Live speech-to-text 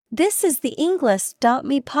This is the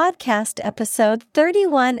Englist.me podcast episode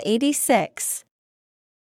 3186.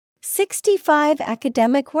 65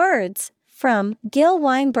 academic words from Gil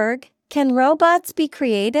Weinberg. Can robots be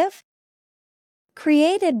creative?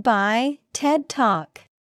 Created by TED Talk.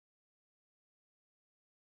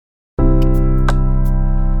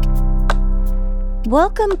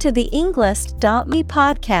 Welcome to the Englist.me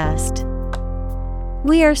podcast.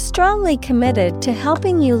 We are strongly committed to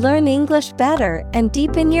helping you learn English better and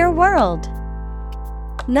deepen your world.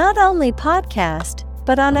 Not only podcast,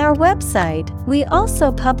 but on our website, we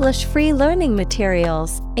also publish free learning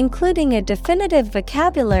materials, including a definitive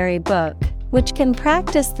vocabulary book, which can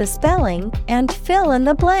practice the spelling and fill in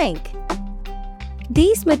the blank.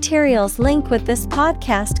 These materials link with this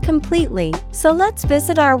podcast completely, so let's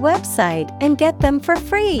visit our website and get them for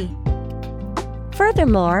free.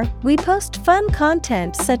 Furthermore, we post fun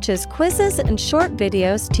content such as quizzes and short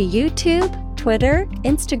videos to YouTube, Twitter,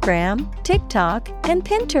 Instagram, TikTok, and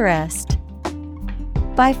Pinterest.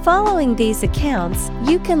 By following these accounts,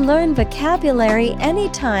 you can learn vocabulary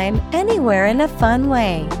anytime, anywhere in a fun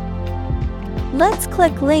way. Let's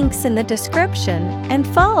click links in the description and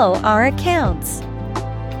follow our accounts.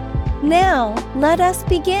 Now, let us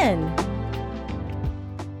begin.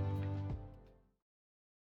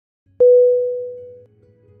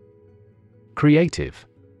 Creative.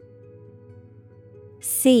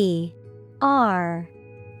 C-R-E-A-T-I-V-E.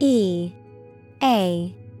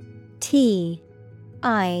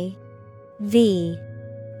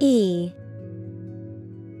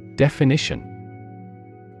 Definition: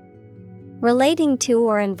 relating to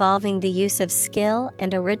or involving the use of skill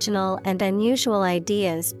and original and unusual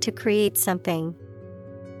ideas to create something.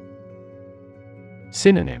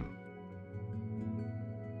 Synonym: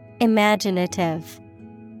 imaginative,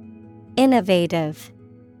 innovative,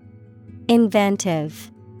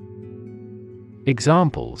 inventive.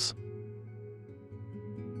 Examples: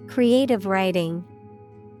 creative writing,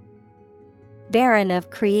 barren of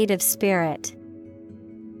creative spirit.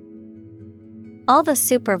 All the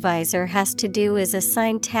supervisor has to do is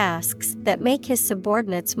assign tasks that make his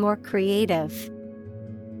subordinates more creative.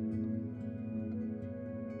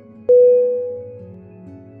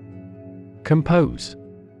 Compose.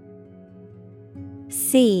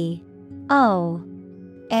 C-O-M-P-O-S-E.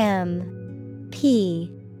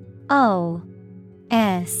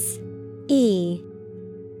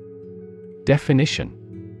 Definition: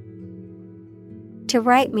 to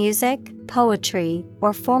write music, poetry,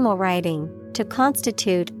 or formal writing, to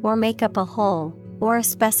constitute or make up a whole, or a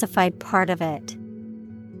specified part of it.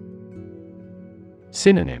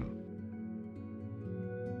 Synonym: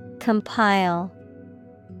 compile,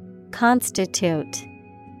 constitute,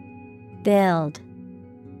 build.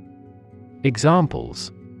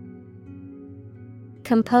 Examples: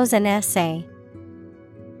 compose an essay,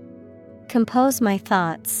 compose my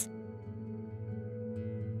thoughts.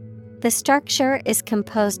 The structure is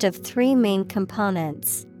composed of three main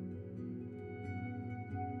components.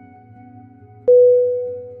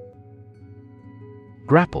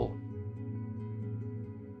 Grapple.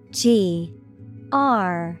 G-R-A-P-P-L-E.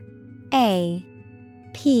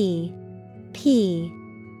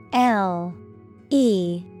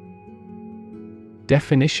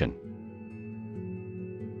 Definition: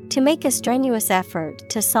 to make a strenuous effort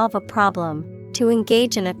to solve a problem, to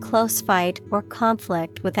engage in a close fight or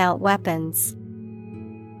conflict without weapons.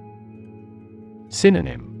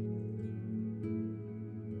 Synonym: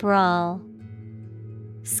 brawl,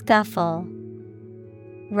 scuffle,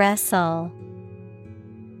 wrestle.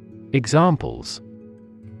 Examples: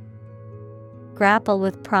 grapple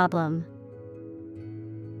with problem,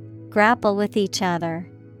 grapple with each other.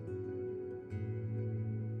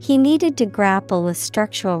 He needed to grapple with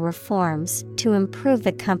structural reforms to improve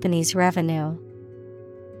the company's revenue.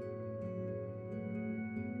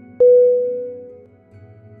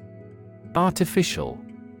 Artificial.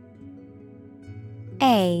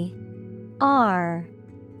 A-R-T-I-F-I-C-I-A-L.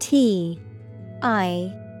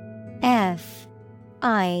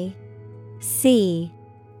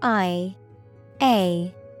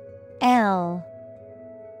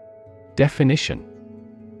 Definition: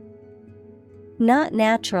 not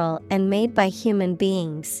natural and made by human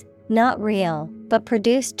beings, not real, but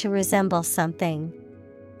produced to resemble something.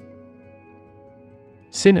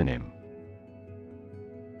 Synonym: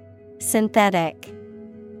 synthetic,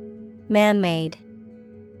 man-made,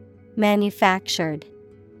 manufactured.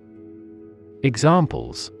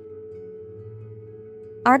 Examples: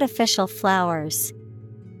 artificial flowers,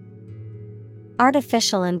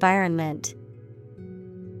 artificial environment.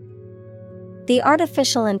 The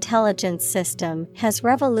artificial intelligence system has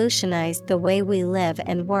revolutionized the way we live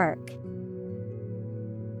and work.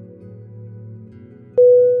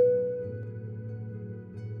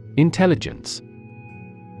 Intelligence. Intelligence.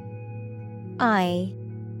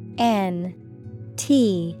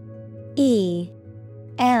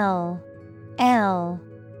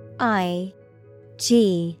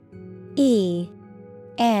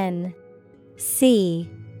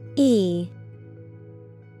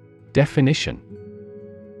 Definition.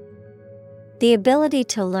 The ability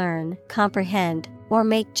to learn, comprehend, or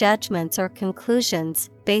make judgments or conclusions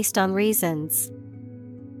based on reasons.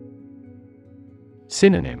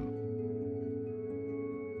 Synonym.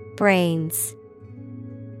 Brains,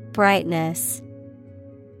 brightness,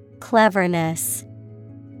 cleverness.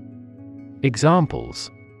 Examples.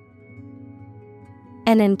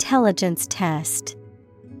 An intelligence test.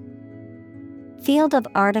 Field of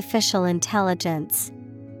artificial intelligence.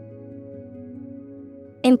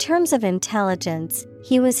 In terms of intelligence,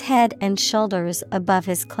 he was head and shoulders above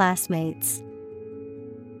his classmates.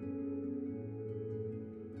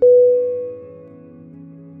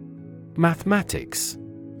 Mathematics. Mathematics.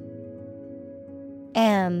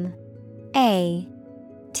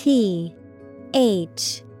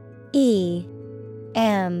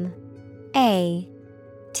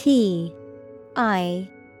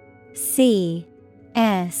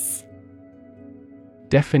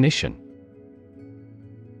 Definition.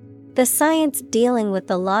 The science dealing with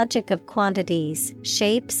the logic of quantities,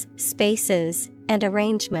 shapes, spaces, and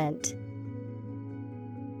arrangement.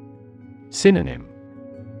 Synonym.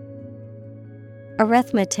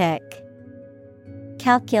 Arithmetic,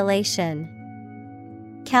 calculation,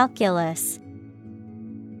 calculus.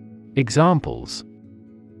 Examples.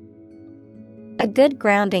 A good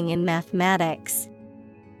grounding in mathematics.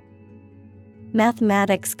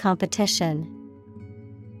 Mathematics competition.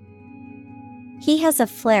 He has a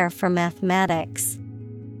flair for mathematics.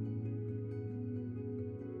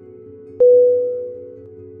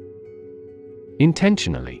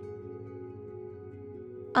 Intentionally.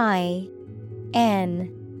 Intentionally.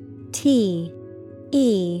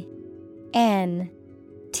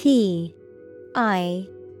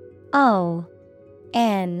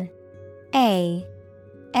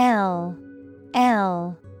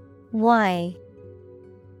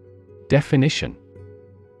 Definition.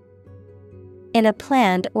 In a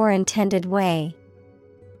planned or intended way.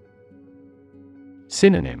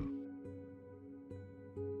 Synonym.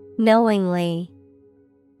 Knowingly,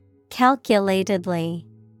 calculatedly,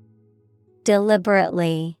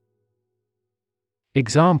 deliberately.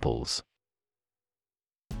 Examples.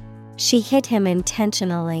 She hit him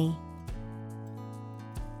intentionally.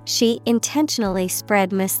 She intentionally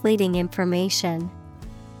spread misleading information.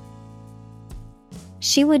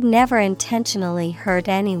 She would never intentionally hurt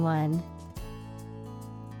anyone.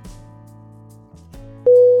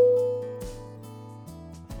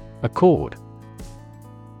 Accord.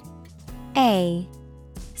 A-C-C-O-R-D.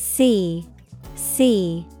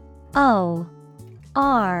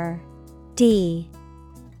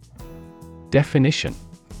 Definition.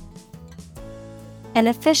 An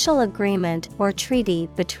official agreement or treaty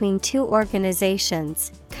between two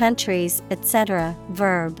organizations, countries, etc.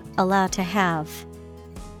 Verb, allow to have.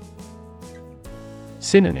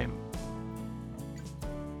 Synonym.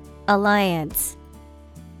 Alliance,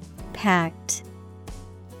 pact,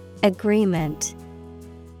 agreement.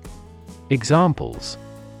 Examples.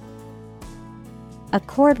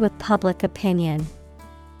 Accord with public opinion.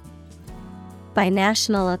 By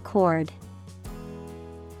national accord.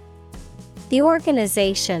 The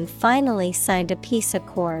organization finally signed a peace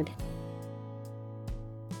accord.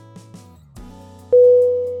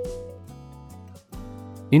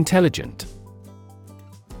 Intelligent.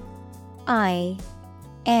 INTELLIGENT.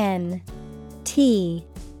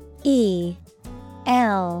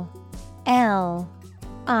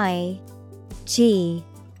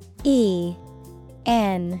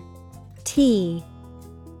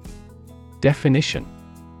 Definition.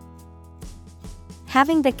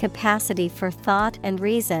 Having the capacity for thought and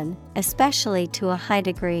reason, especially to a high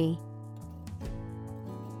degree.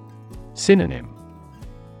 Synonym.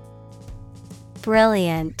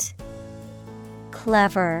 Brilliant,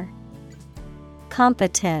 clever,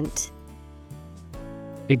 competent.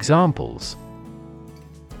 Examples.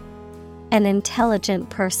 An intelligent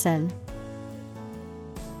person.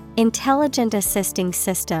 Intelligent assisting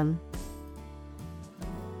system.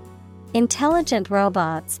 Intelligent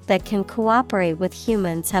robots that can cooperate with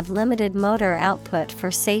humans have limited motor output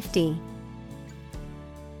for safety.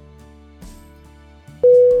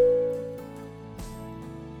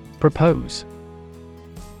 Propose.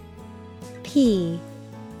 P-R-O-P-O-S-E.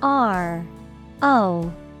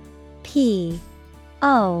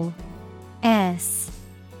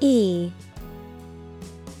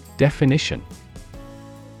 Definition.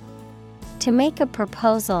 To make a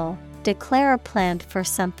proposal, declare a plan for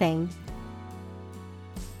something.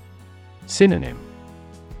 Synonym: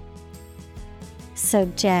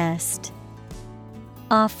 Suggest,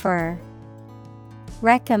 offer,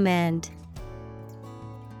 recommend.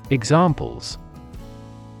 Examples: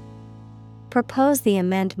 Propose the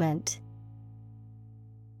amendment.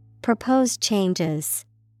 Propose changes.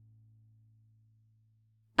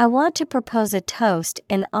 I want to propose a toast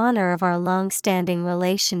in honor of our long-standing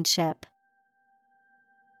relationship.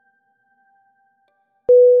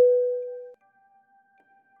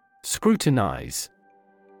 Scrutinize.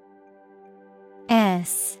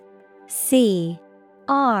 SCRUTINIZE.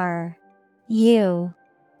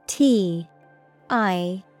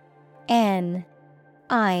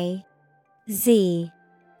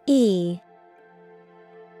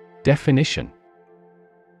 Definition: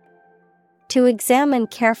 To examine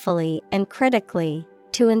carefully and critically,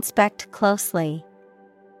 to inspect closely.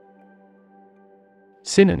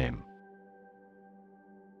 Synonym: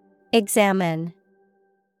 Examine,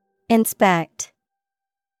 inspect,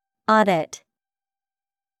 audit.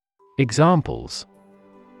 Examples: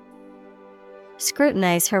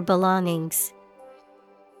 Scrutinize her belongings.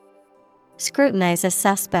 Scrutinize a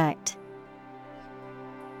suspect.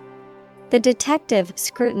 The detective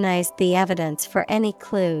scrutinized the evidence for any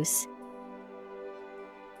clues.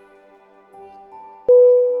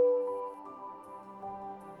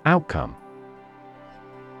 Outcome.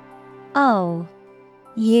 OUTCOME.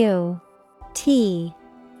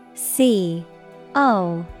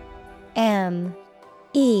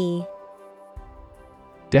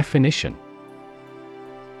 Definition: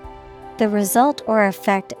 The result or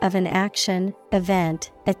effect of an action,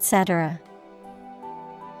 event, etc.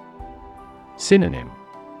 Synonym: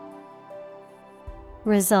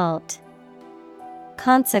 Result,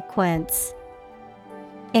 consequence,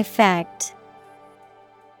 effect.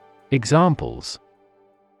 Examples: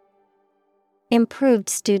 Improved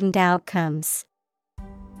student outcomes.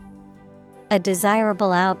 A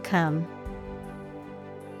desirable outcome.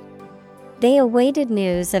 They awaited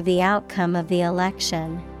news of the outcome of the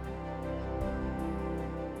election.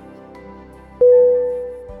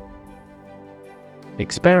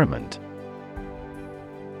 Experiment.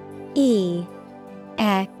 EXPERiment.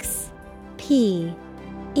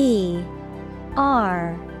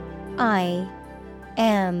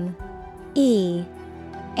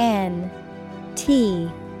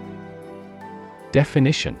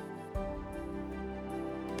 Definition: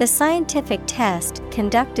 The scientific test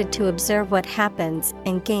conducted to observe what happens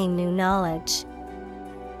and gain new knowledge.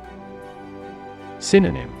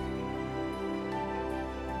 Synonym: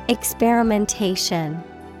 Experimentation,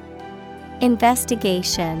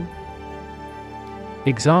 investigation.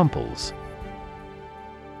 Examples: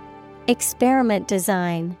 Experiment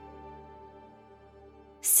design.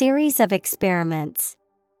 Series of experiments.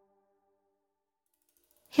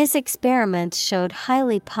 His experiments showed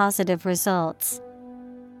highly positive results.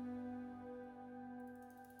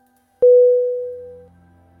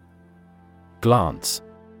 Glance.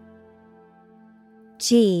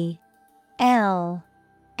 GLANCE.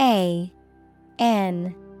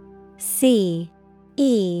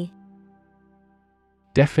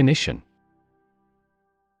 Definition: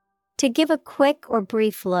 To give a quick or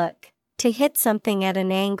brief look, to hit something at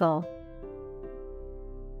an angle.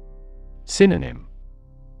 Synonym: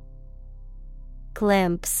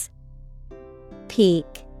 Glimpse,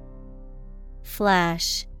 peek,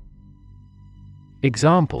 flash.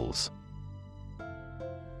 Examples: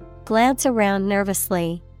 Glance around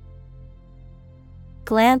nervously.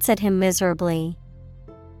 Glance at him miserably.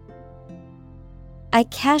 I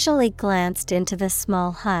casually glanced into the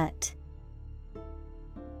small hut.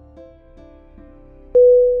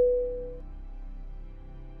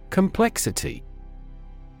 Complexity.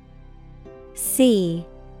 COMPLEXITY.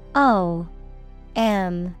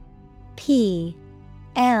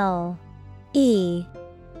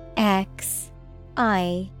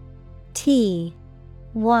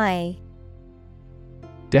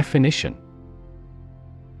 Definition: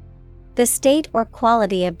 The state or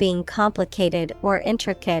quality of being complicated or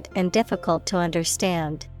intricate and difficult to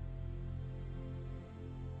understand.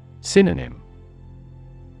 Synonym: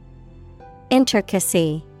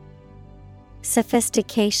 Intricacy,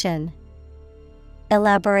 sophistication,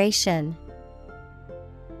 elaboration.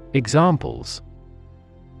 Examples: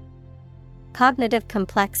 Cognitive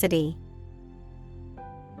complexity.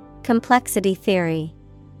 Complexity theory.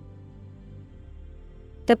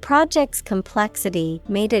 The project's complexity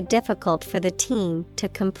made it difficult for the team to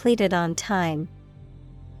complete it on time.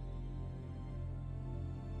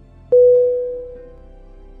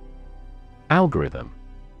 Algorithm.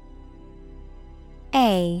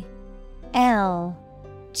 A L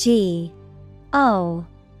G O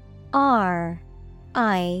R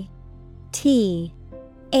I T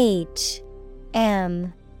H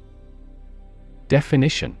M.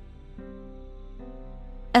 Definition: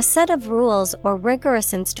 a set of rules or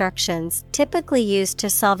rigorous instructions typically used to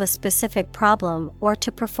solve a specific problem or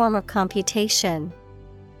to perform a computation.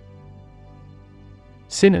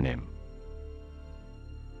 Synonym: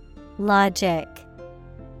 Logic,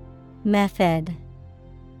 method,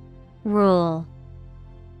 rule.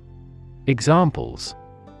 Examples: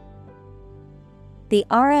 the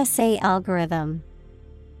RSA algorithm,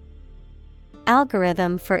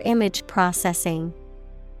 algorithm for image processing.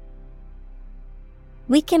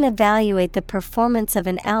 We can evaluate the performance of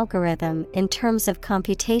an algorithm in terms of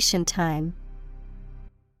computation time.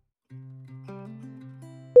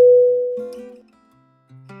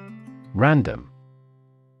 Random.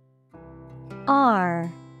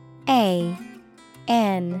 R A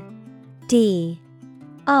N D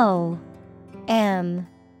O M.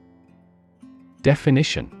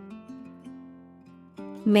 Definition: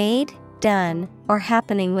 made, done, or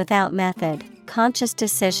happening without method, conscious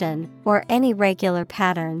decision, or any regular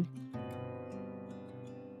pattern.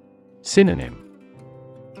 Synonym: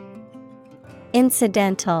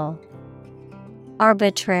 incidental,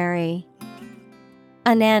 arbitrary,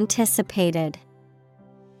 unanticipated.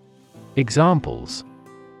 Examples: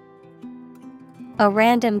 a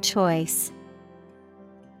random choice.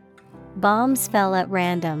 Bombs fell at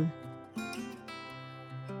random.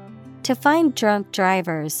 To find drunk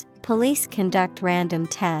drivers, police conduct random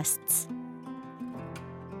tests.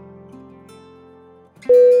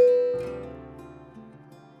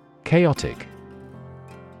 Chaotic.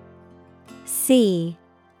 C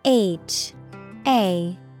H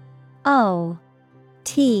A O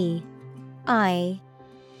T I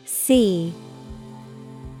C.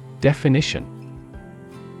 Definition: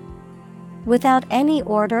 without any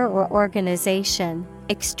order or organization,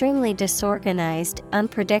 extremely disorganized,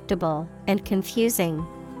 unpredictable, and confusing.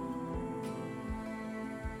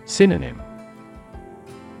 Synonym: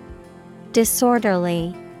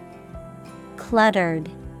 disorderly, cluttered,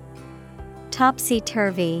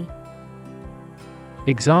 topsy-turvy.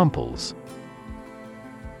 Examples: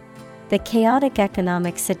 the chaotic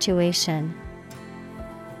economic situation.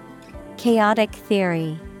 Chaotic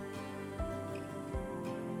theory.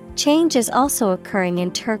 Change is also occurring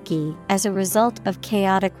in Turkey as a result of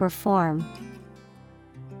chaotic reform.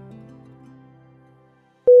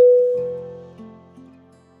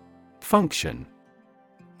 Function.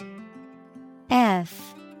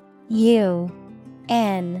 F U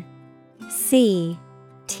N C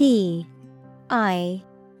T I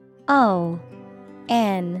O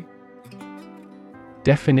N.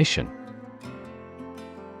 Definition: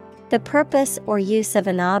 the purpose or use of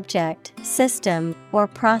an object, system, or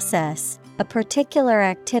process, a particular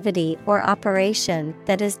activity or operation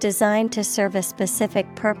that is designed to serve a specific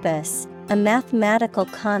purpose, a mathematical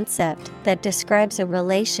concept that describes a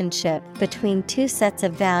relationship between two sets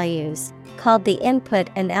of values, called the input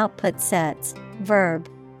and output sets. Verb,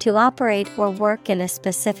 to operate or work in a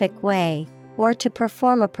specific way, or to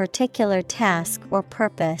perform a particular task or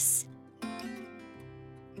purpose.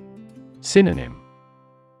 Synonym: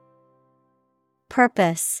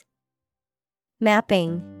 purpose,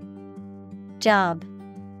 mapping, job.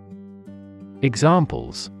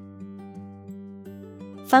 Examples: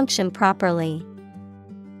 function properly.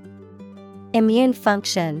 Immune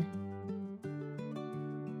function.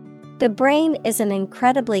 The brain is an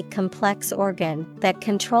incredibly complex organ that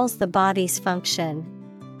controls the body's function.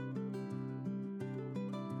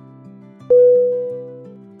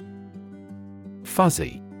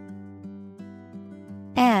 Fuzzy.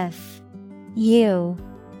 F U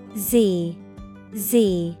Z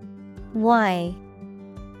Z Y.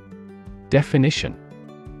 Definition: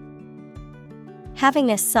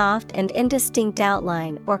 having a soft and indistinct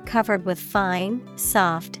outline or covered with fine,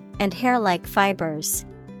 soft, and hair-like fibers.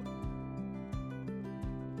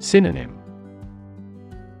 Synonym: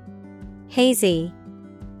 hazy,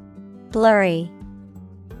 blurry,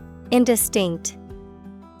 indistinct.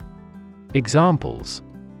 Examples: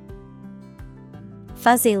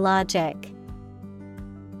 fuzzy logic,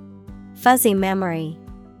 fuzzy memory.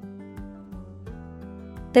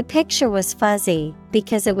 The picture was fuzzy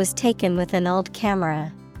because it was taken with an old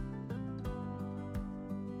camera.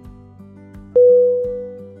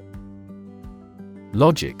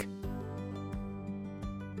 Logic.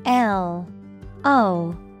 L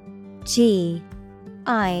O G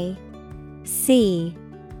I C.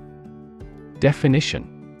 Definition: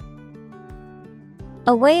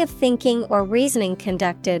 a way of thinking or reasoning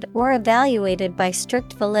conducted or evaluated by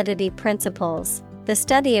strict validity principles, the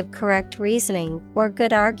study of correct reasoning or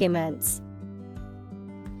good arguments.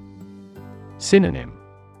 Synonym: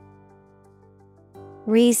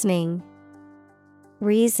 Reasoning,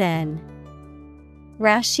 reason,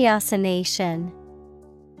 ratiocination.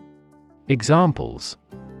 Examples: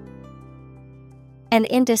 An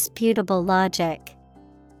indisputable logic.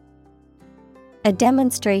 A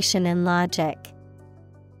demonstration in logic.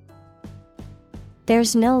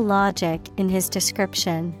 There's no logic in his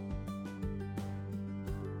description.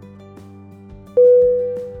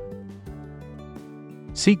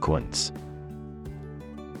 Sequence.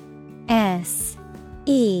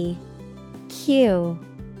 S-E-Q-U-E-N-C-E.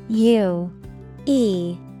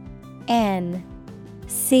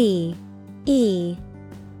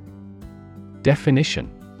 Definition: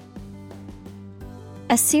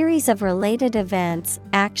 a series of related events,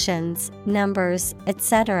 actions, numbers,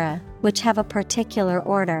 etc., which have a particular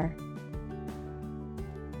order.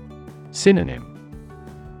 Synonym: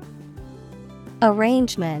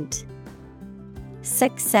 Arrangement,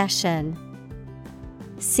 succession,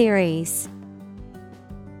 series.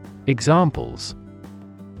 Examples: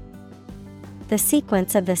 the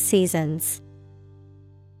sequence of the seasons.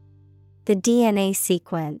 The DNA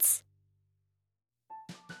sequence.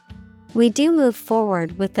 We do move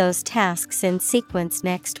forward with those tasks in sequence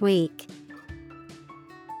next week.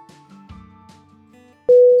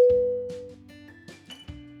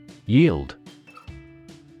 Yield.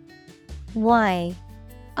 Y-I-E-L-D.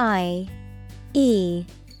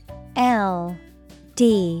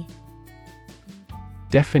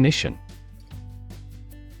 Definition: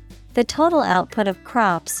 the total output of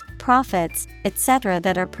crops, profits, etc.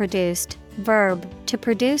 that are produced. Verb, to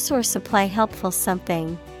produce or supply helpful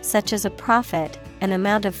something, such as a profit, an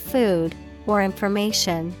amount of food, or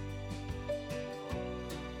information.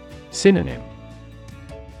 Synonym: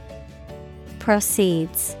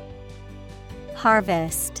 proceeds,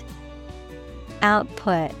 harvest,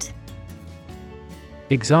 output.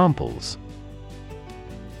 Examples: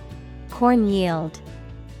 corn yield.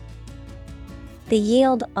 The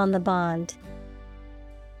yield on the bond.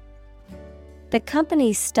 The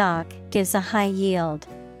company's stock gives a high yield.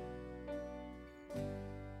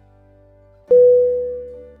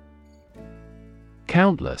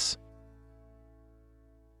 Countless.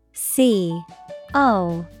 C-O-U-N-T-L-E-S-S.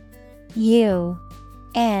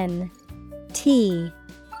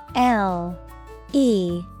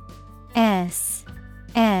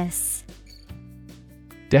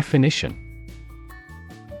 Definition: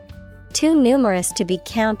 too numerous to be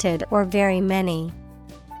counted or very many.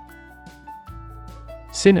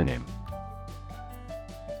 Synonym: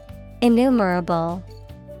 innumerable,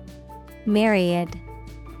 myriad,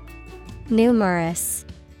 numerous.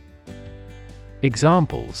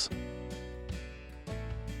 Examples: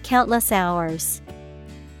 countless hours.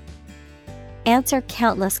 Answer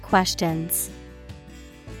countless questions.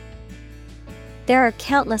 There are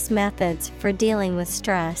countless methods for dealing with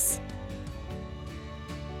stress.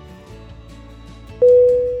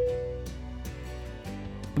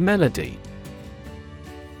 Melody.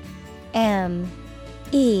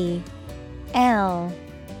 M-E-L-O-D-Y.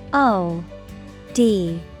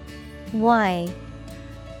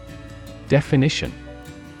 Definition: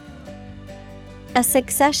 a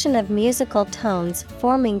succession of musical tones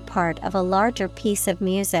forming part of a larger piece of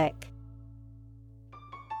music.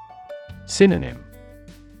 Synonym: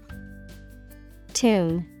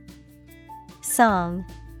 tune, song,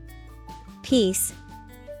 piece.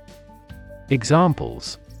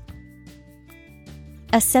 Examples: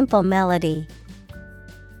 a simple melody.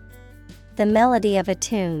 The melody of a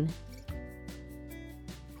tune.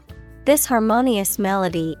 This harmonious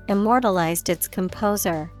melody immortalized its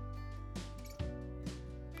composer.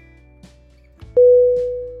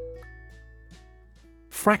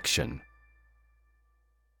 Fraction.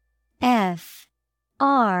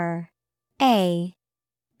 F-R-A-C-T-I-O-N.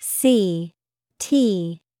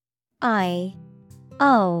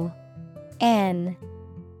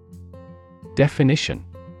 Definition: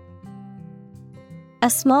 a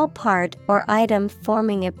small part or item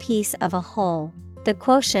forming a piece of a whole, the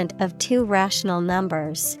quotient of two rational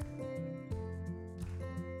numbers.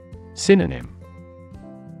 Synonym: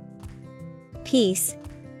 piece,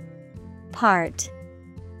 part,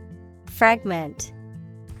 fragment.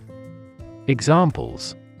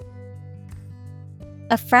 Examples: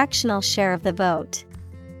 a fractional share of the vote.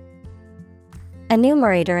 A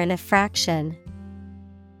numerator in a fraction.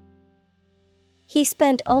 He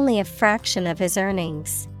spent only a fraction of his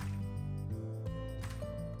earnings.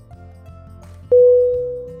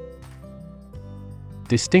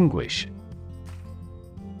 Distinguish.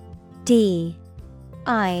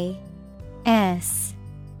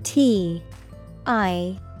 D-I-S-T-I-N-G-U-I-S-H.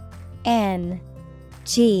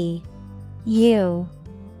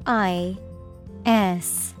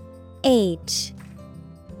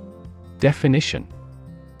 Definition: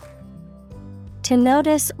 to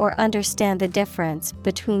notice or understand the difference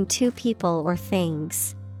between two people or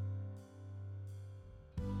things.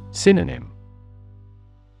 Synonym: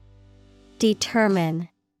 Determine,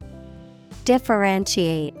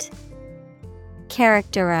 differentiate,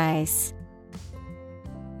 characterize.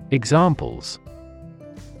 Examples: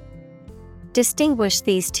 distinguish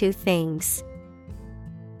these two things.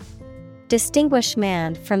 Distinguish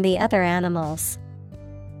man from the other animals.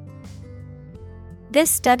 This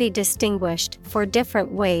study distinguished 4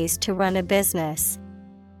 different ways to run a business.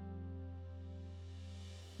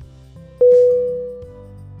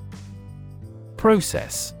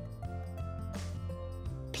 Process: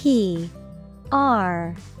 P-R-O-C-E-S.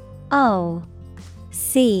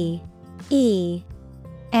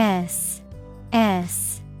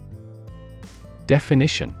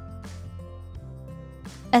 Definition: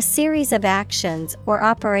 a series of actions or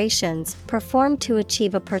operations performed to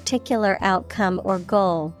achieve a particular outcome or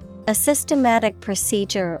goal, a systematic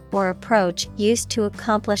procedure or approach used to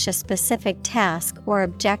accomplish a specific task or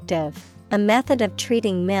objective, a method of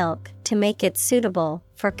treating milk to make it suitable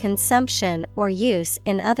for consumption or use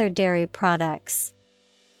in other dairy products.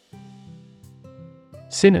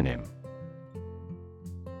 Synonym: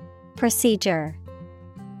 procedure,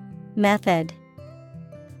 method,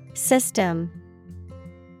 system.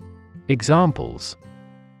 Examples: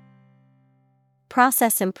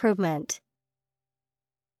 process improvement,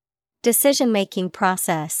 decision-making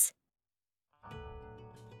process.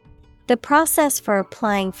 The process for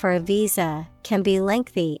applying for a visa can be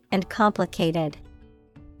lengthy and complicated.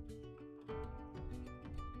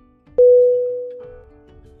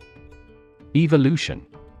 Evolution: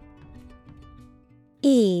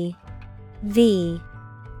 E-V-O-L-U-T-I-O-N.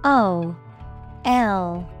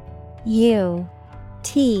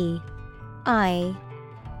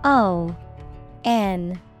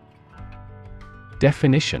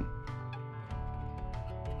 Definition: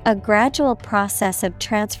 a gradual process of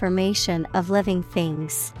transformation of living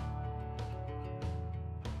things.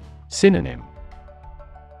 Synonym: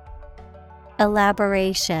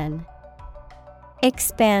 elaboration,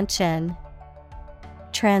 expansion,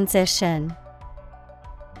 transition.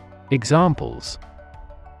 Examples: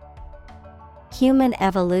 human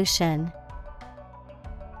evolution,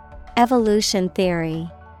 evolution theory.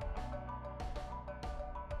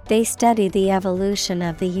 They study the evolution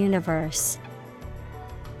of the universe.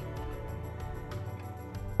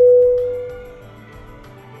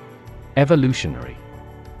 Evolutionary: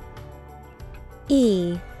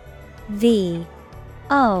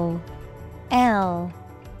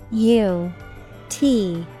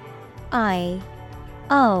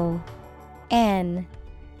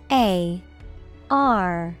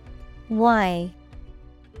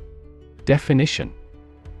 Definition: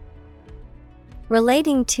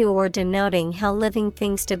 relating to or denoting how living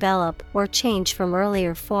things develop or change from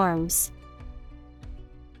earlier forms.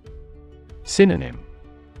 Synonym: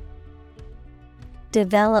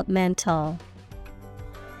 developmental,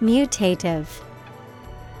 mutative,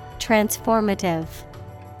 transformative.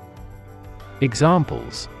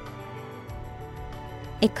 Examples: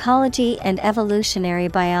 ecology and evolutionary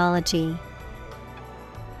biology.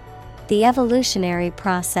 The evolutionary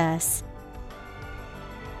process.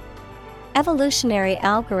 Evolutionary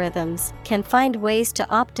algorithms can find ways to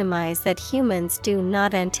optimize that humans do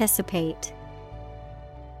not anticipate.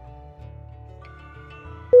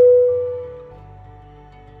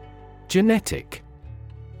 Genetic: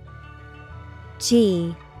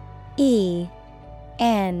 G-E-N-E-T-I-C.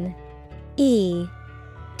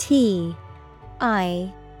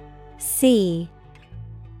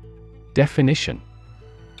 Definition: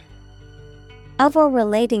 of or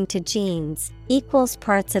relating to genes, equals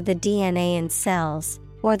parts of the DNA in cells,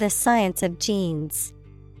 or the science of genes.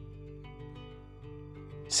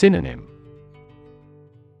 Synonym: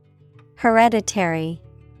 hereditary,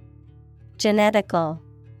 genetical,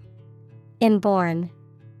 inborn.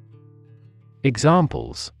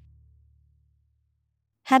 Examples: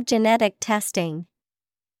 have genetic testing,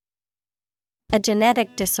 a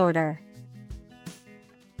genetic disorder.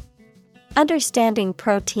 Understanding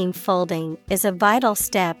protein folding is a vital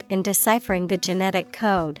step in deciphering the genetic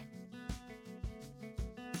code.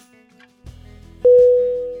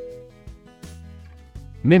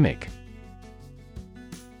 Mimic: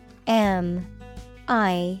 M-I-M-I-C.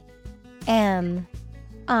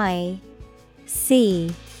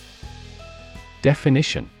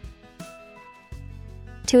 Definition: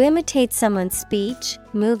 to imitate someone's speech,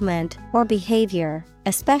 movement, or behavior,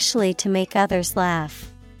 especially to make others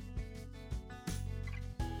laugh.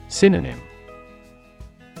 Synonym: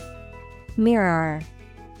 Mirror,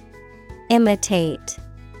 imitate,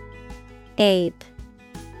 ape.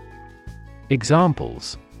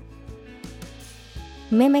 Examples: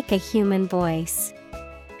 Mimic a human voice.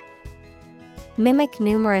 Mimic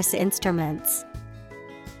numerous instruments.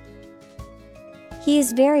 He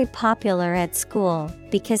is very popular at school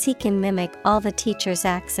because he can mimic all the teachers'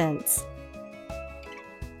 accents.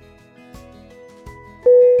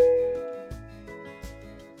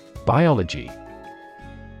 Biology.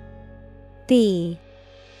 Biology.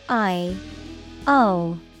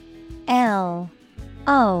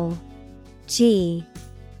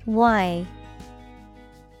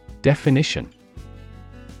 Definition: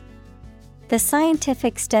 The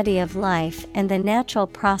scientific study of life and the natural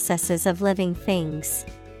processes of living things.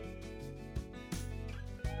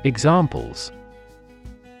 Examples: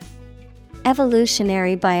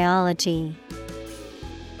 Evolutionary biology.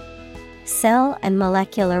 Cell and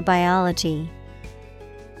molecular biology.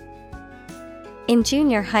 In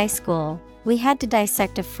junior high school, we had to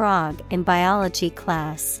dissect a frog in biology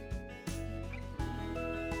class.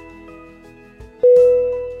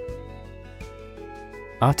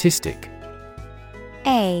 Artistic.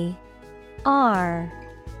 A-R-T-I-S-T-I-C.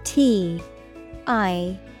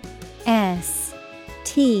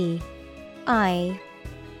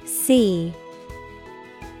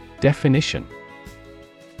 Definition: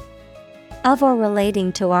 Of or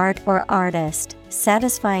relating to art or artist,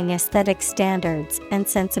 satisfying aesthetic standards and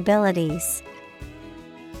sensibilities.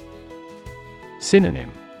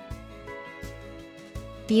 Synonym: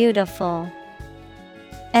 Beautiful,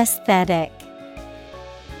 aesthetic,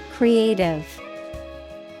 creative.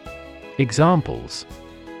 Examples: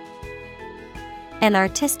 An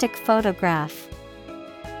artistic photograph.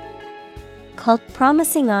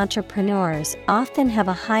 Promising entrepreneurs often have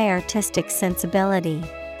a high artistic sensibility.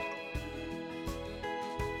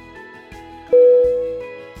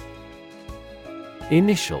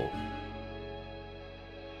 Initial.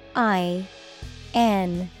 I-N-I-T-I-A-L.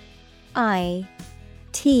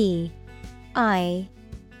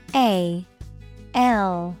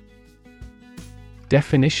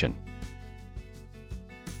 Definition: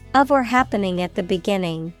 Of or happening at the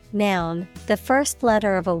beginning, noun, the first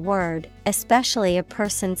letter of a word, especially a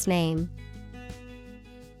person's name.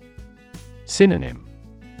 Synonym: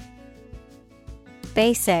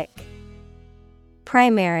 Basic,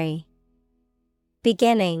 primary,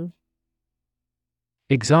 beginning.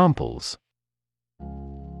 Examples: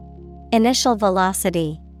 Initial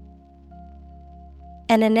velocity.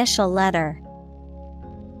 An initial letter.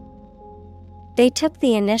 They took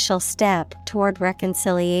the initial step toward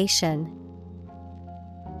reconciliation.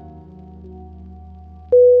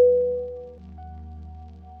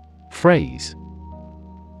 Phrase.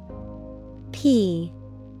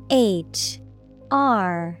 P-H-R-A-S-E.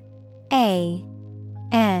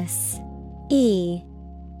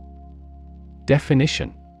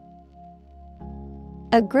 Definition: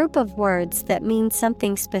 A group of words that mean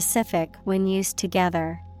something specific when used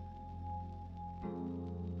together.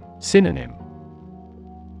 Synonym: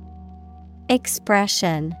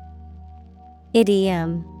 Expression,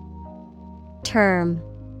 idiom, term.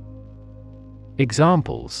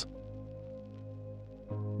 Examples: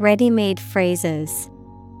 Ready-made phrases.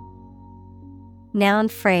 Noun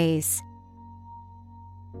phrase.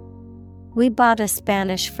 We bought a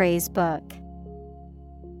Spanish phrase book.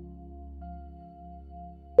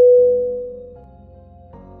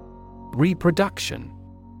 Reproduction.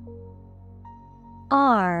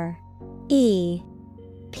 R-E-P-R-O-D-U-C-T-I-O-N.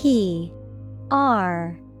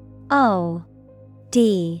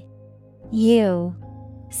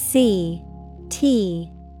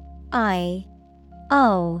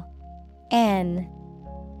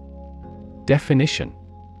 Definition: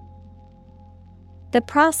 The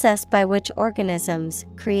process by which organisms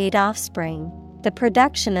create offspring, the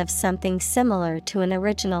production of something similar to an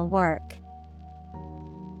original work.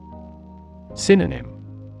 Synonym: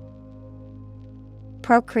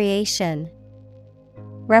 Procreation,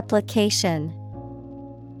 replication,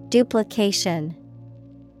 duplication.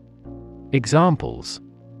 Examples: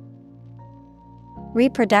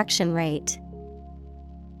 Reproduction rate,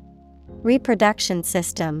 reproduction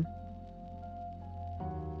system.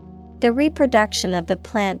 The reproduction of the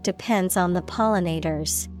plant depends on the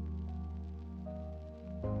pollinators.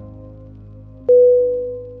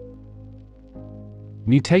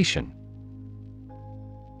 Mutation.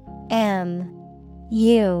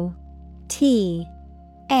 M-U-T-A-T-I-O-N.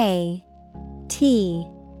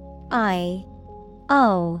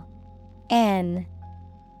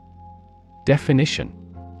 Definition: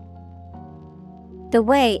 The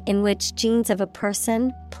way in which genes of a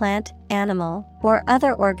person, plant, animal, or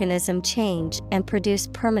other organism change and produce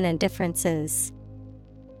permanent differences.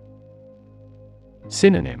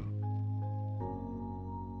 Synonym: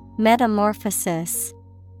 Metamorphosis,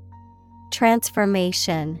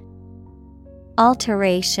 transformation,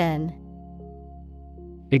 alteration.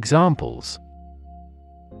 Examples: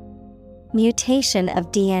 Mutation of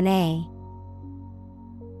DNA,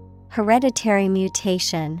 hereditary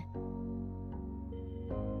mutation.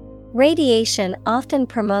 Radiation often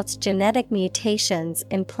promotes genetic mutations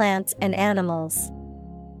in plants and animals.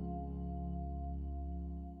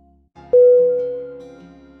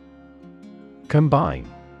 Combine.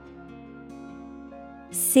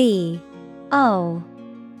 C-O-M-B-I-N-E.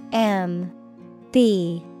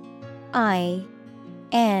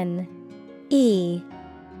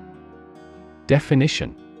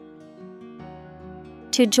 Definition: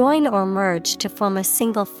 To join or merge to form a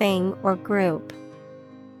single thing or group.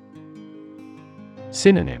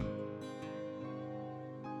 Synonym: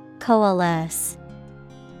 Coalesce,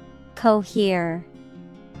 cohere,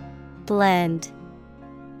 blend.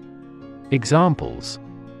 Examples: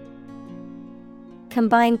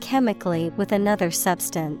 Combine chemically with another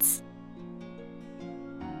substance.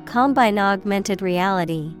 Combine augmented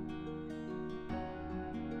reality.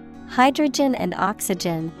 Hydrogen and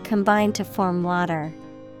oxygen combine to form water.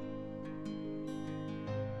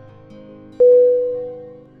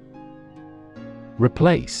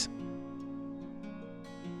 Replace.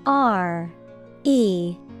 R-E-P-L-A-C-E.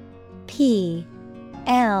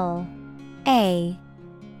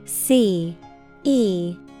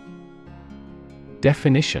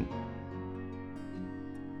 Definition: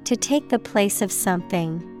 To take the place of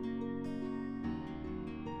something.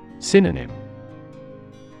 Synonym: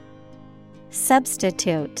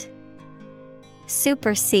 Substitute,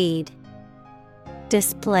 supersede,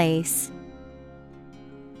 displace.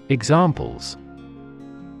 Examples: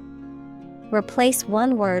 Replace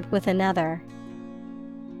one word with another.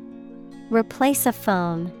 Replace a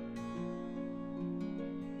phone.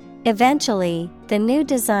 Eventually, the new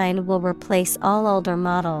design will replace all older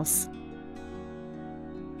models.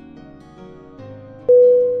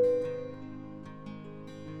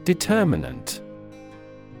 Determinant.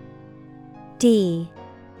 D-E-T-E-R-M-I-N-A-N-T.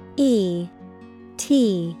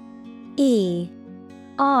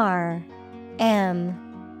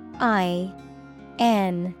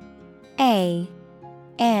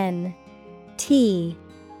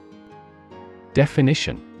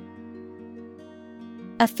 Definition: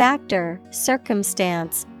 A factor,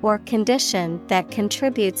 circumstance, or condition that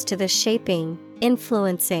contributes to the shaping,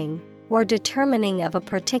 influencing, or determining of a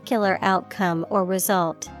particular outcome or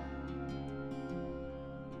result.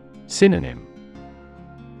 Synonym: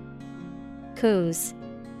 Cause,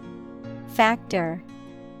 factor,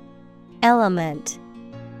 element.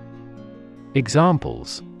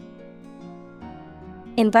 Examples: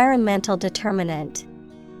 Environmental determinant.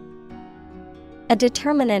 A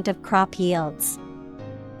determinant of crop yields.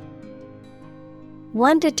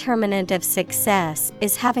 One determinant of success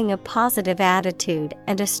is having a positive attitude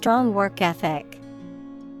and a strong work ethic.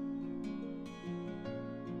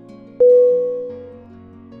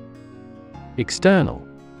 External.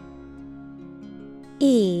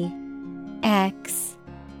 E-X-T-E-R-N-A-L.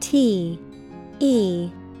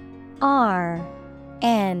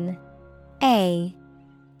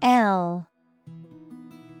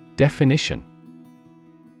 Definition: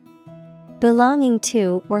 Belonging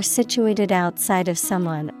to or situated outside of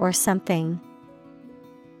someone or something.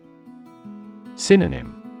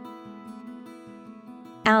 Synonym: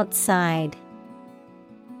 Outside,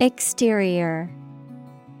 exterior,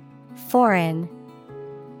 foreign.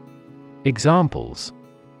 Examples: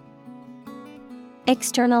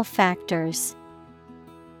 External factors.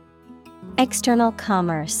 External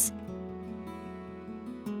commerce.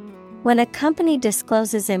 When a company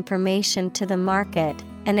discloses information to the market,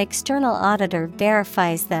 an external auditor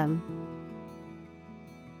verifies them.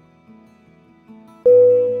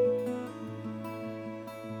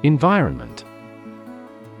 Environment.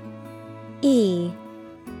 E-N-V-I-R-O-N-M-E-N-T.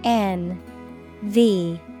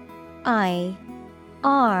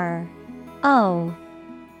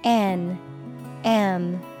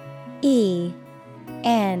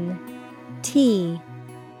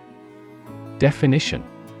 Definition: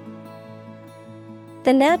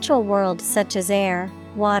 The natural world such as air,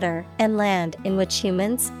 water, and land in which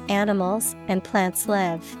humans, animals, and plants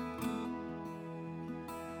live.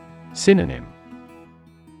 Synonym: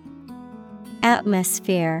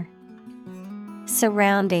 Atmosphere,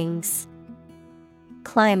 surroundings,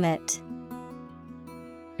 climate.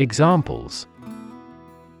 Examples: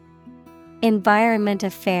 Environment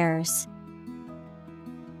affairs.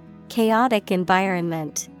 chaotic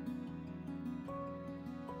environment.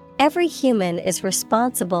 Every human is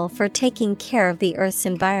responsible for taking care of the Earth's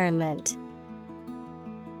environment.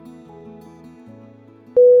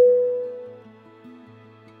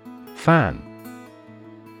 Fan.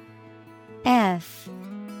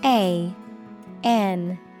 F-A-N.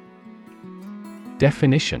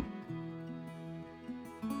 Definition: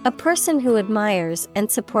 a person who admires and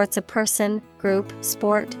supports a person, group,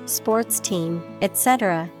 sport, sports team,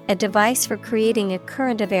 etc., a device for creating a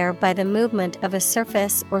current of air by the movement of a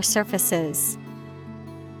surface or surfaces.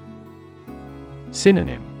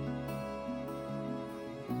 Synonym: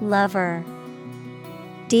 Lover,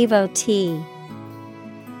 devotee,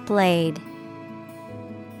 blade.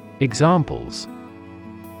 Examples: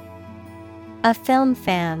 a film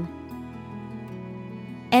fan,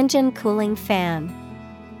 engine cooling fan.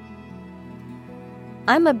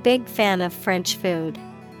 I'm a big fan of French food.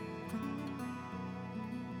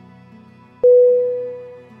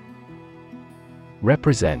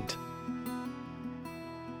 Represent.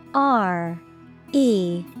 R-E-P-R-E-S-E-N-T.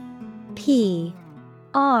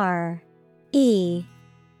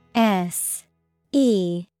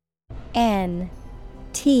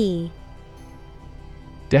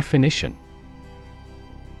 Definition: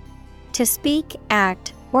 to speak,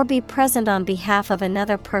 act, or be present on behalf of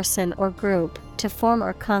another person or group, to form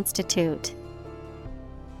or constitute.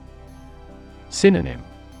 Synonym: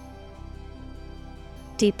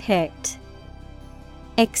 depict,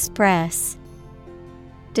 express,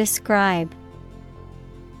 describe.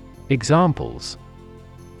 Examples: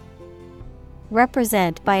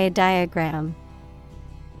 represent by a diagram.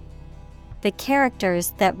 The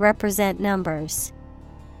characters that represent numbers.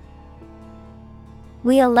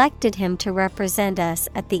 We elected him to represent us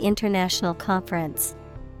at the international conference.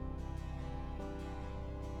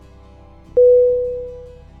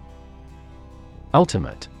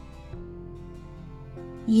 Ultimate.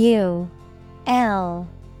 U-L-T-I-M-A-T-E.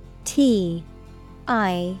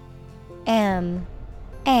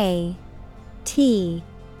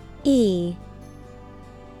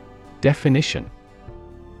 Definition: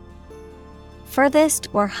 furthest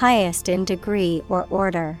or highest in degree or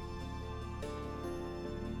order.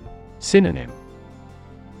 Synonym: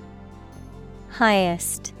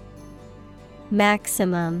 highest,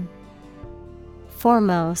 maximum,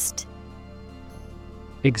 foremost.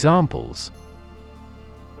 Examples: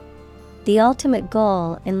 the ultimate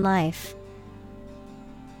goal in life.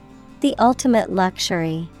 The ultimate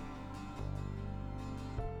luxury.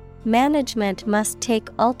 Management must take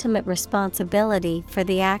ultimate responsibility for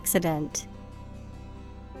the accident.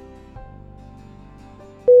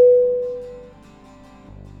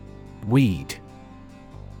 Weed.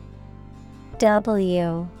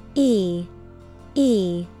 W-E-E-D.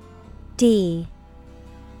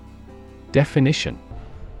 Definition: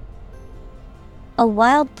 a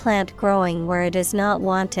wild plant growing where it is not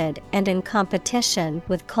wanted and in competition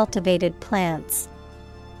with cultivated plants.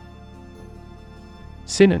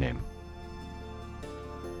 Synonym: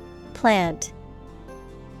 plant,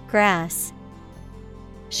 grass,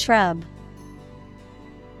 shrub.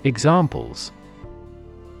 Examples: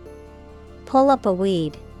 pull up a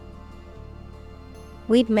weed.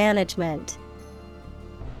 Weed management.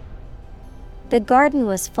 The garden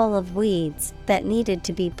was full of weeds that needed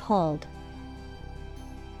to be pulled.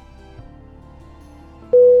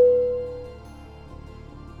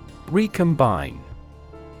 Recombine.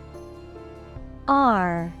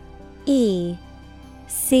 R-E-C-O-M-B-I-N-E.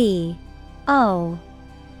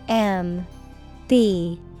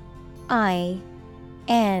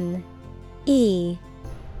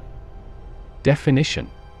 Definition: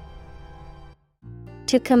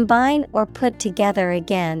 to combine or put together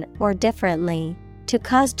again or differently, to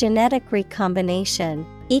cause genetic recombination,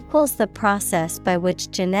 equals the process by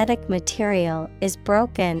which genetic material is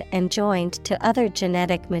broken and joined to other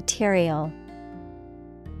genetic material.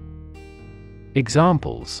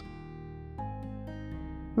 Examples: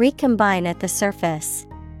 recombine at the surface.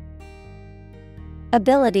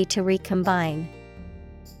 Ability to recombine.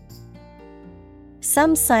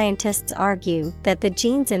 Some scientists argue that the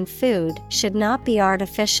genes in food should not be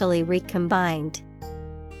artificially recombined.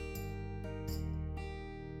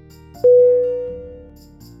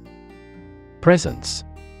 Presence.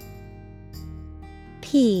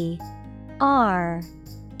 P-R-E-S-E-N-C-E.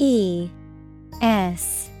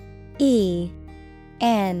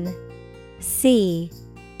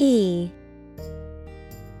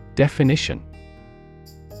 Definition: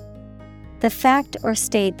 the fact or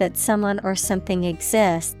state that someone or something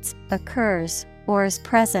exists, occurs, or is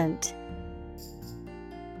present.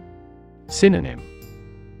 Synonym: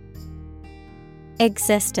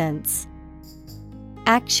 existence,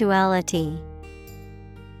 Actuality.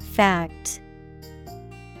 Fact.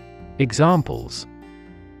 Examples: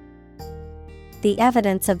 The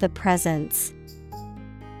evidence of the presence.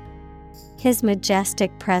 His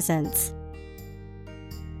majestic presence.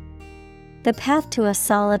 The path to a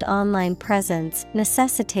solid online presence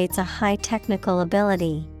necessitates a high technical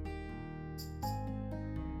ability.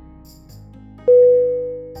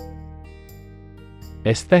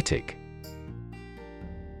 Aesthetic.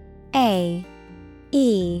 A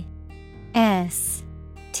E S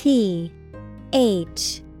T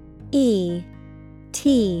H E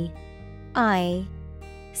T I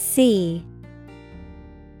C.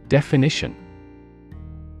 Definition: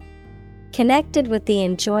 Connected with the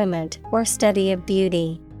enjoyment or study of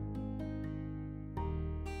beauty.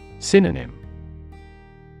 Synonym: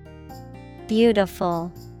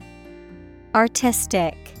 Beautiful,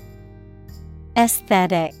 artistic,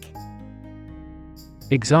 aesthetic.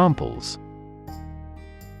 Examples: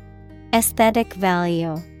 Aesthetic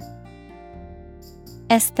value.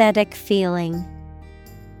 Aesthetic feeling.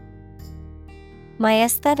 My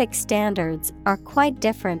aesthetic standards are quite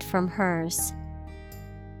different from hers.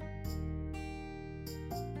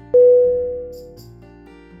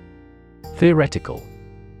 Theoretical.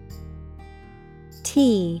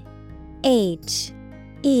 T H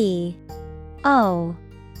E O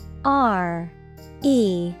R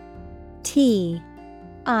E T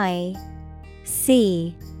I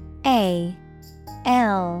C A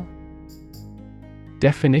L.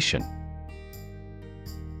 Definition: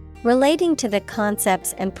 Relating to the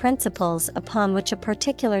concepts and principles upon which a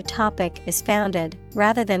particular topic is founded,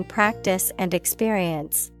 rather than practice and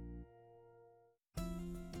experience.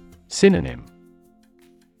 Synonym: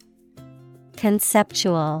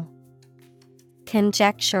 Conceptual,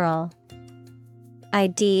 conjectural,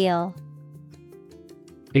 ideal.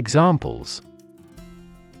 Examples: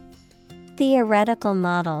 Theoretical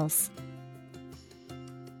models.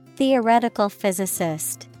 Theoretical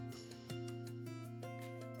physicist.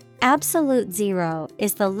 Absolute zero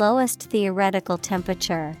is the lowest theoretical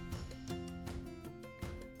temperature.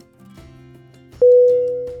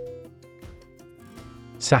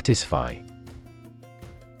 Satisfy.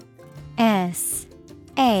 S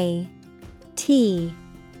A T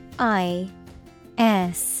I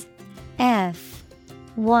S F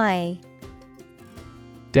Y.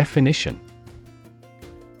 Definition: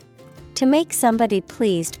 To make somebody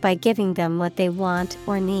pleased by giving them what they want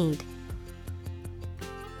or need.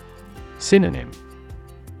 Synonym: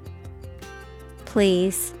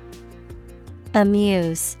 Please,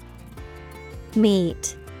 amuse,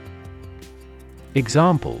 meet.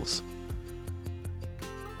 Examples: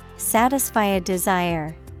 Satisfy a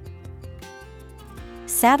desire.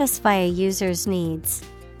 Satisfy a user's needs.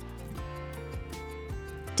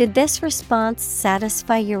 Did this response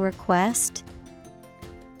satisfy your request?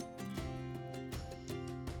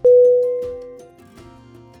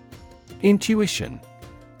 Intuition.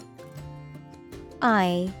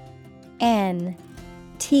 I N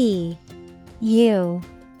T U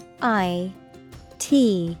I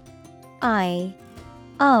T I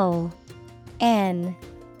O N.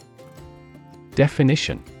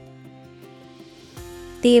 Definition: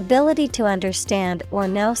 The ability to understand or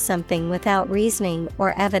know something without reasoning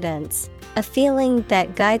or evidence, a feeling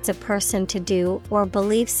that guides a person to do or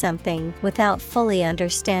believe something without fully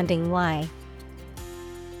understanding why.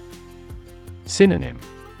 Synonym: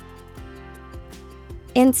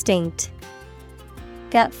 Instinct,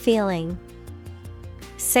 gut feeling,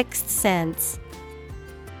 sixth sense.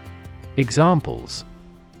 Examples: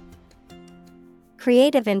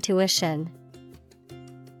 Creative intuition.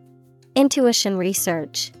 Intuition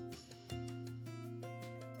research.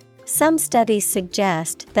 Some studies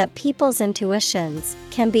suggest that people's intuitions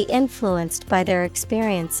can be influenced by their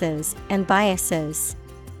experiences and biases.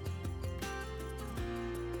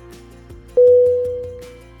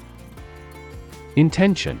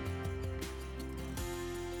 Intention.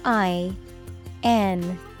 I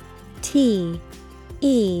N T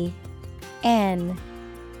E N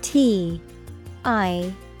T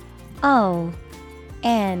I O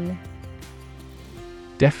N.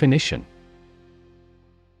 Definition: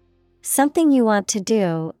 Something you want to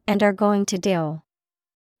do and are going to do.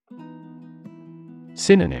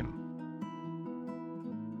 Synonym: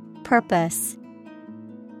 Purpose,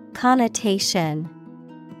 connotation,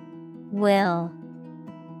 will.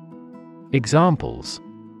 Examples: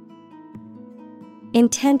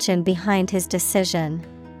 Intention behind his decision.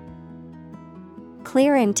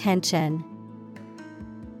 Clear intention.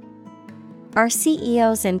 Our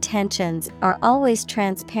CEO's intentions are always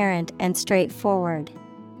transparent and straightforward.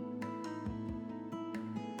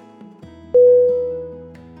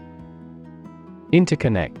 Interconnect.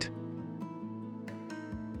 Interconnect.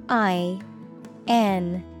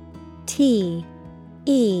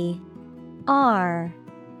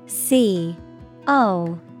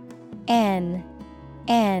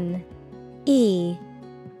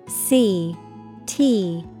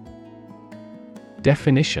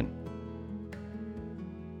 Definition.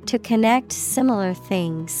 To connect similar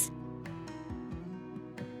things.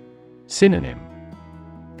 Synonym.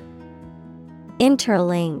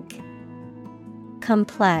 Interlink,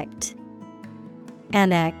 complex,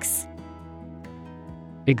 annex.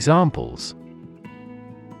 Examples.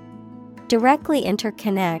 Directly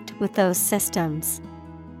interconnect with those systems.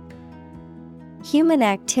 Human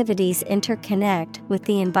activities interconnect with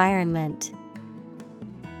the environment.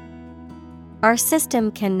 Our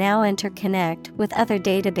system can now interconnect with other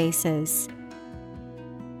databases.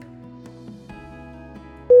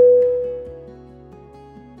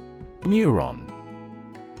 Neuron.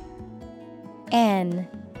 Neuron.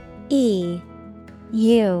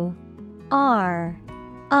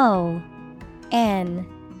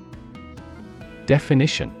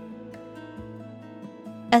 Definition.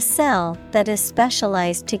 A cell that is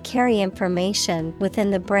specialized to carry information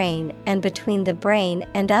within the brain and between the brain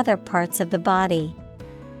and other parts of the body.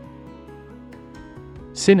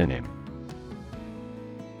 Synonym.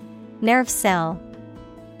 Nerve cell.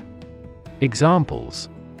 Examples.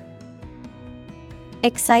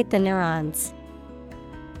 Excite the neurons.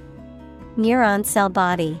 Neuron cell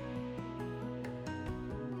body.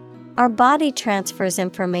 Our body transfers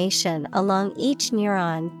information along each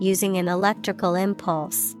neuron using an electrical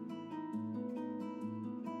impulse.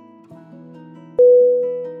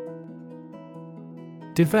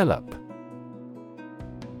 Develop.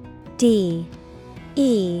 DEVELOP.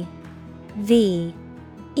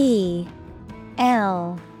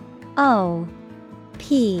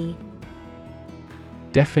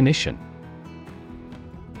 Definition.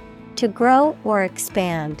 To grow or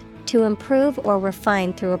expand, to improve or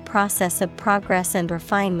refine through a process of progress and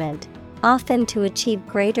refinement, often to achieve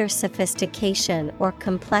greater sophistication or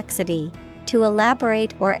complexity, to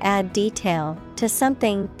elaborate or add detail to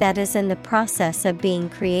something that is in the process of being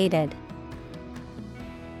created.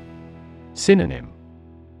 Synonym.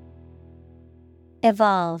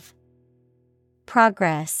 Evolve,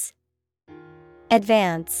 progress,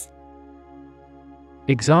 advance.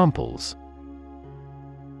 Examples.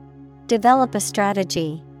 Develop a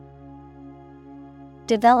strategy.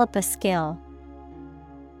 Develop a skill.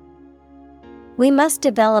 We must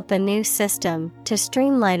develop a new system to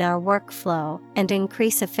streamline our workflow and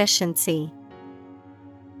increase efficiency.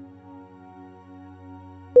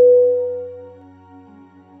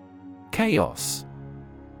 Chaos.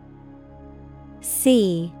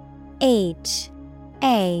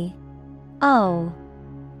 CHAOS.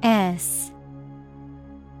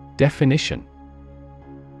 Definition.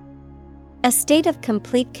 A state of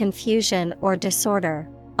complete confusion or disorder,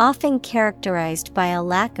 often characterized by a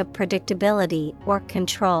lack of predictability or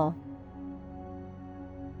control.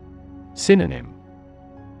 Synonym.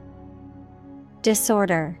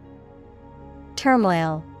 Disorder,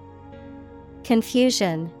 turmoil,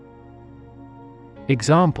 confusion.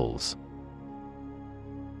 Examples.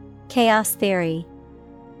 Chaos theory.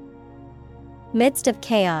 Midst of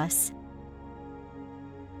chaos.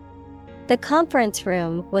 The conference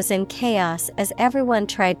room was in chaos as everyone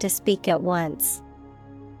tried to speak at once.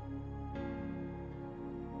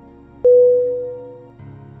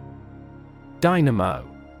 Dynamo.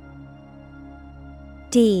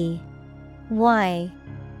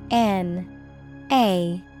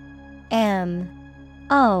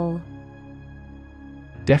 DYNAMO.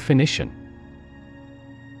 Definition.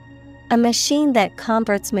 A machine that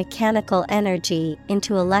converts mechanical energy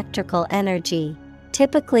into electrical energy,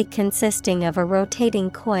 typically consisting of a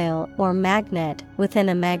rotating coil or magnet within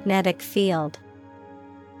a magnetic field.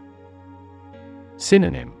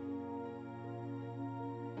 Synonym.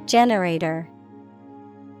 Generator,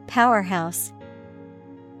 powerhouse.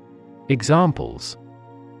 Examples.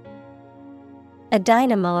 A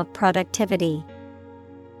dynamo of productivity.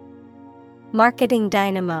 Marketing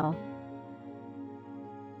dynamo.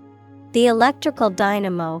 The electrical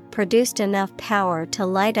dynamo produced enough power to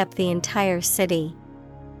light up the entire city.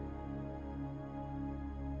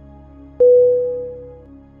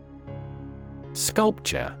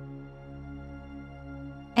 Sculpture.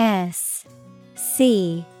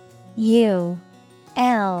 SCULPTURE.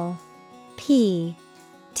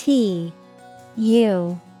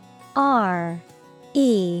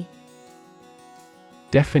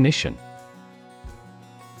 Definition.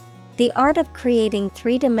 The art of creating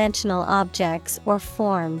three-dimensional objects or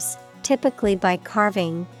forms, typically by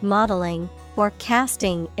carving, modeling, or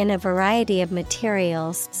casting in a variety of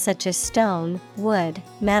materials such as stone, wood,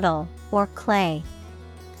 metal, or clay.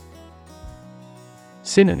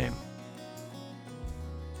 Synonym: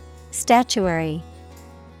 Statuary,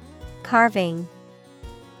 carving,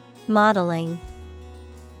 modeling.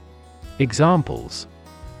 Examples: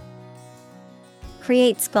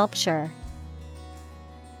 Create sculpture,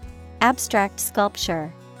 abstract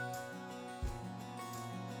sculpture.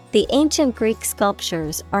 The ancient Greek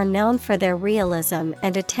sculptures are known for their realism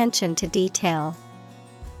and attention to detail.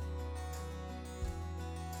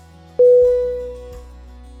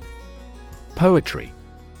 Poetry.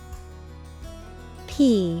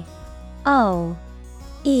 P-O-E-T-R-Y.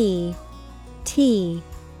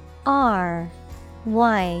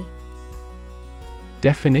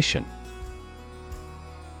 Definition: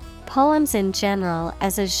 Poems in general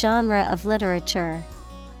as a genre of literature.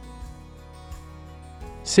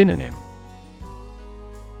 Synonym: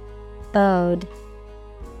 Ode,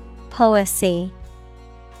 poesy,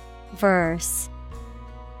 verse.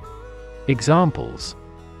 Examples: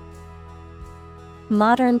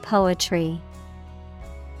 Modern poetry,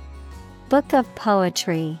 book of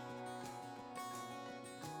poetry.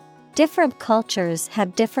 Different cultures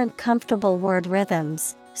have different comfortable word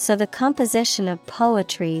rhythms, so the composition of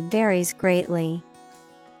poetry varies greatly.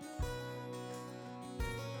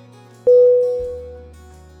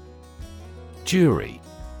 Jury.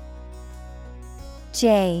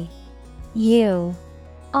 J-U-R-Y.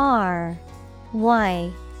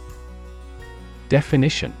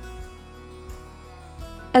 Definition: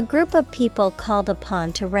 A group of people called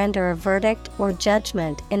upon to render a verdict or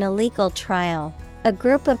judgment in a legal trial. A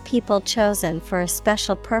group of people chosen for a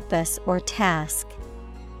special purpose or task.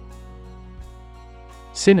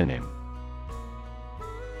 Synonym: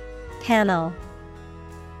 Panel,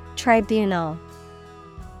 tribunal,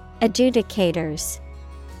 adjudicators.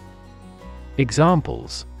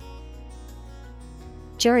 Examples: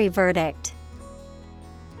 Jury verdict,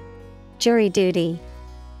 jury duty.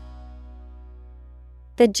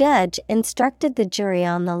 The judge instructed the jury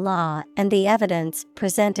on the law and the evidence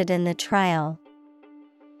presented in the trial.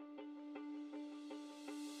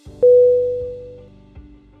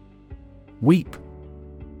 Weep.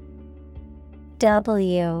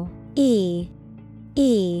 W-E-E-P.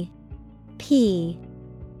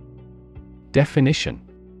 Definition: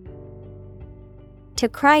 To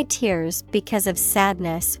cry tears because of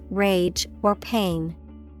sadness, rage, or pain.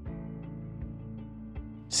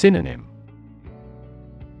 Synonym: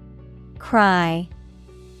 Cry,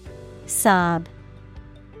 sob,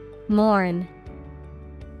 mourn.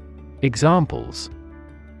 Examples: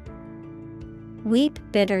 Weep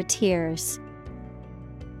bitter tears.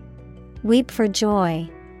 Weep for joy.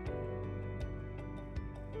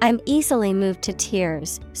 I'm easily moved to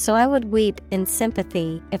tears, so I would weep in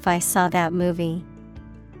sympathy if I saw that movie.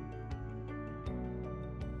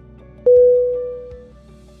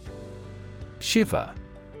 Shiver.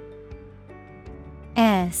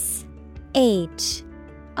 S-H-I-V-E-R.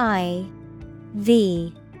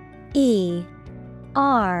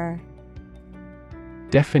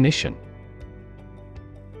 Definition: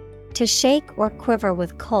 To shake or quiver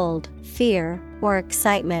with cold, fear, or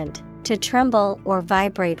excitement, to tremble or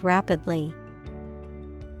vibrate rapidly.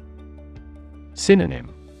 Synonym: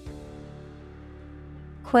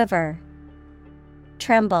 Quiver,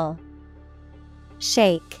 tremble,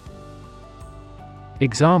 shake.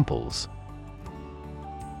 Examples: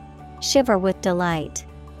 Shiver with delight.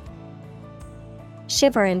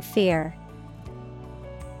 Shiver in fear.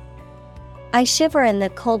 I shiver in the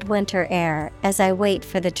cold winter air as I wait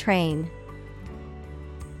for the train.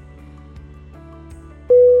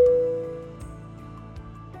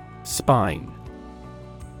 Spine.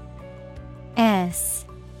 S-P-I-N-E.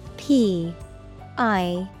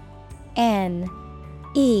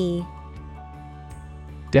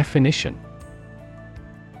 Definition: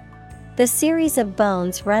 The series of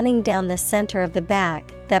bones running down the center of the back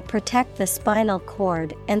that protect the spinal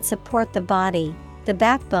cord and support the body, the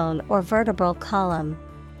backbone or vertebral column.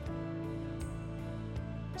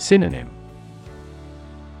 Synonym: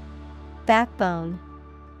 Backbone,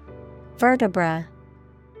 vertebra,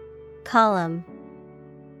 column.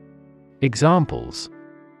 Examples: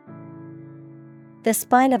 The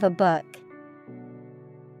spine of a book.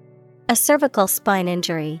 A cervical spine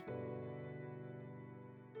injury.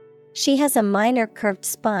 She has a minor curved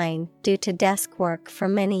spine due to desk work for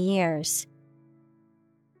many years.